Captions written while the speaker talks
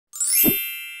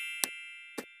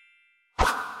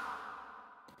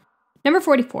Number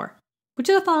 44. Which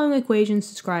of the following equations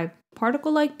describe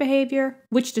particle-like behavior?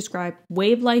 Which describe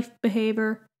wave-like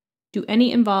behavior? Do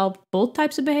any involve both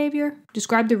types of behavior?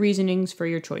 Describe the reasonings for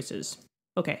your choices.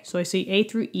 Okay, so I see A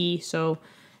through E, so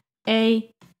A,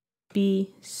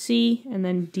 B, C, and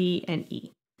then D and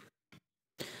E.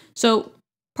 So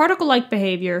particle-like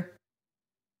behavior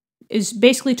is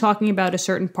basically talking about a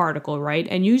certain particle, right?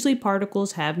 And usually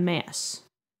particles have mass.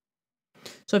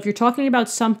 So if you're talking about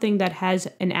something that has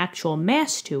an actual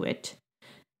mass to it,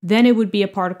 then it would be a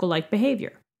particle-like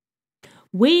behavior.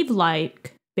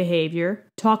 Wave-like behavior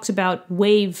talks about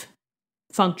wave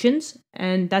functions,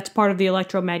 and that's part of the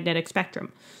electromagnetic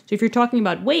spectrum. So if you're talking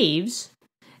about waves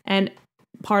and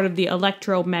part of the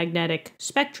electromagnetic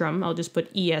spectrum, I'll just put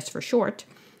ES for short,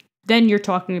 then you're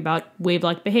talking about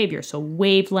wave-like behavior. So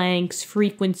wavelengths,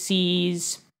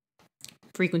 frequencies,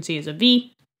 frequency is a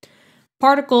V.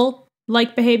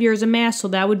 Particle-like behavior is a mass, so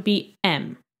that would be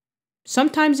M.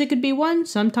 Sometimes it could be one,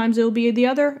 sometimes it will be the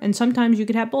other, and sometimes you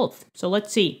could have both. So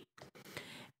let's see.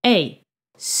 A,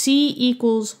 C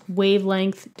equals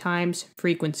wavelength times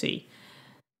frequency.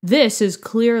 This is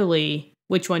clearly,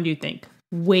 which one do you think?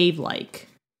 Wave-like.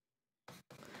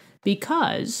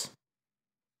 Because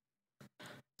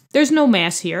there's no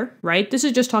mass here, right? This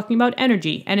is just talking about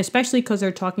energy, and especially because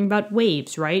they're talking about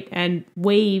waves, right? And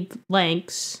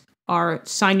wavelengths are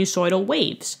sinusoidal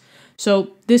waves.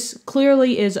 So this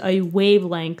clearly is a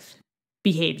wavelength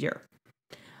behavior.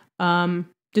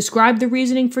 Describe the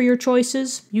reasoning for your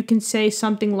choices. You can say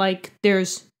something like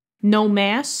there's no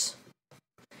mass,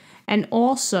 and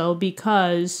also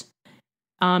because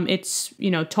it's,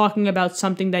 talking about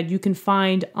something that you can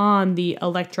find on the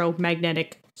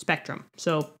electromagnetic spectrum,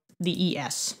 so the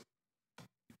ES.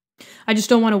 I just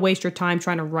don't want to waste your time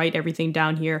trying to write everything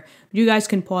down here. You guys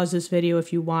can pause this video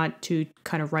if you want to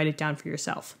kind of write it down for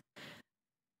yourself.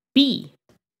 B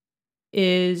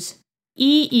is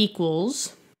E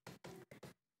equals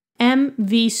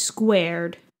mv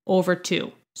squared over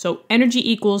 2. So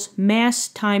energy equals mass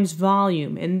times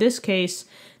volume. In this case,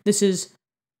 this is,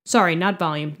 sorry, not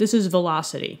volume, this is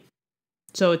velocity.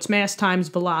 So it's mass times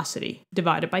velocity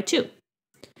divided by 2.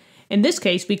 In this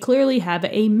case, we clearly have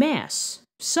a mass.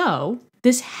 So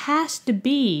this has to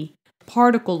be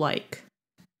particle-like.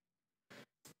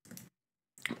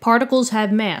 Particles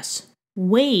have mass.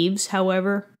 Waves,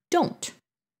 however, don't.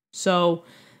 So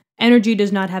energy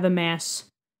does not have a mass.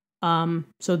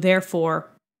 So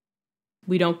therefore,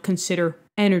 we don't consider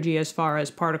energy as far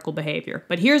as particle behavior.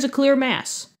 But here's a clear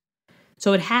mass.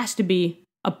 So it has to be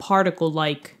a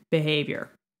particle-like behavior.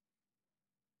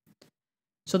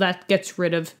 So that gets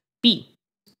rid of B.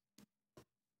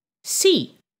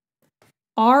 C.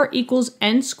 R equals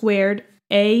n squared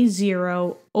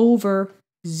A0 over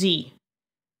Z.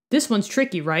 This one's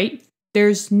tricky, right?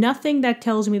 There's nothing that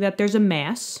tells me that there's a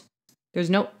mass.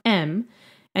 There's no M.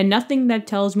 And nothing that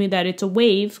tells me that it's a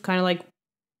wave, kind of like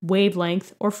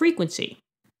wavelength or frequency.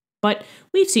 But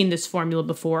we've seen this formula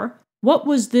before. What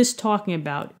was this talking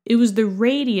about? It was the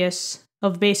radius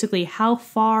of basically how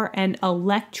far an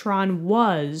electron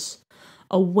was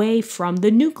away from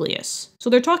the nucleus. So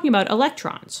they're talking about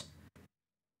electrons.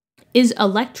 Is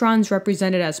electrons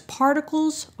represented as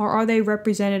particles, or are they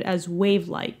represented as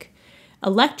wave-like?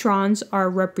 Electrons are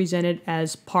represented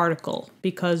as particle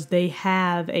because they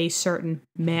have a certain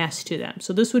mass to them.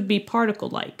 So this would be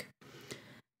particle-like.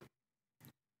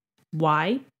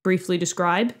 Why? Briefly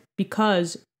describe.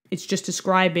 Because it's just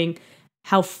describing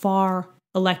how far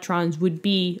electrons would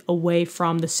be away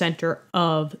from the center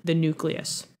of the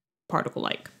nucleus.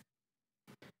 Particle-like.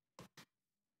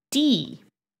 D.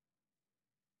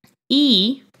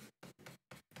 E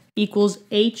equals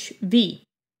HV.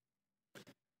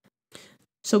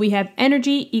 So we have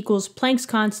energy equals Planck's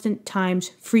constant times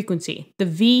frequency. The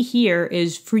V here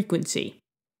is frequency.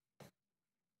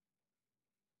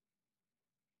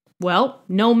 Well,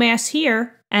 no mass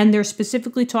here, and they're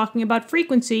specifically talking about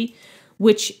frequency,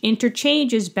 which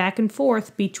interchanges back and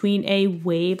forth between a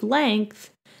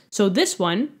wavelength. So this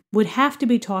one would have to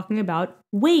be talking about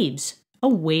waves, a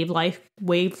wave-like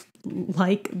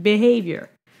behavior.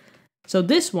 So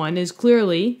this one is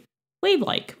clearly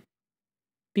wave-like,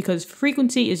 because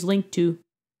frequency is linked to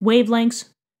wavelengths,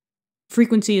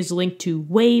 frequency is linked to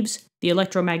waves, the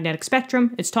electromagnetic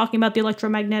spectrum. It's talking about the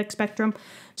electromagnetic spectrum.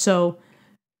 So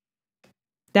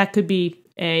that could be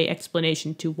an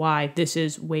explanation to why this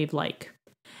is wave-like.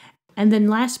 And then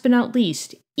last but not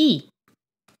least, E.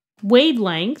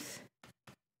 Wavelength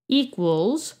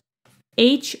equals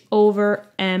H over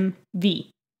mv.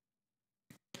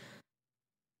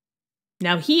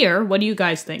 Now here, what do you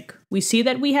guys think? We see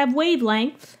that we have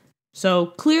wavelength, so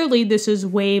clearly this is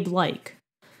wave-like.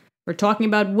 We're talking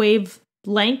about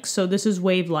wavelength, so this is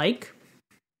wavelike,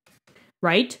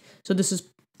 right? So this is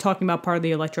talking about part of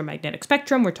the electromagnetic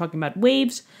spectrum. We're talking about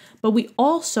waves, but we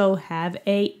also have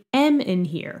a m in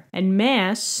here, and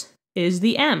mass is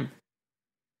the m.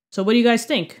 So what do you guys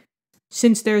think?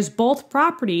 Since there's both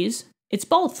properties, it's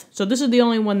both. So this is the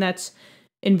only one that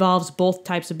involves both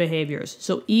types of behaviors.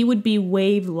 So E would be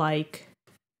wave-like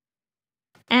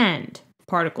and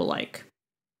particle-like.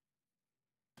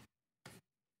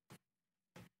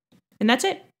 And that's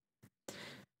it.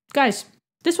 Guys,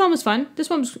 this one was fun. This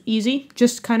one was easy,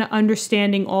 just kind of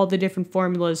understanding all the different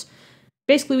formulas.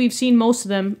 Basically, we've seen most of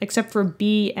them except for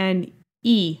B and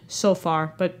E so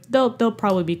far, but they'll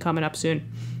probably be coming up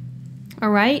soon.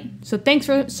 All right, so thanks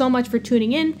so much for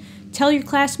tuning in. Tell your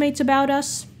classmates about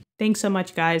us. Thanks so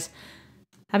much, guys.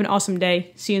 Have an awesome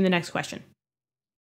day. See you in the next question.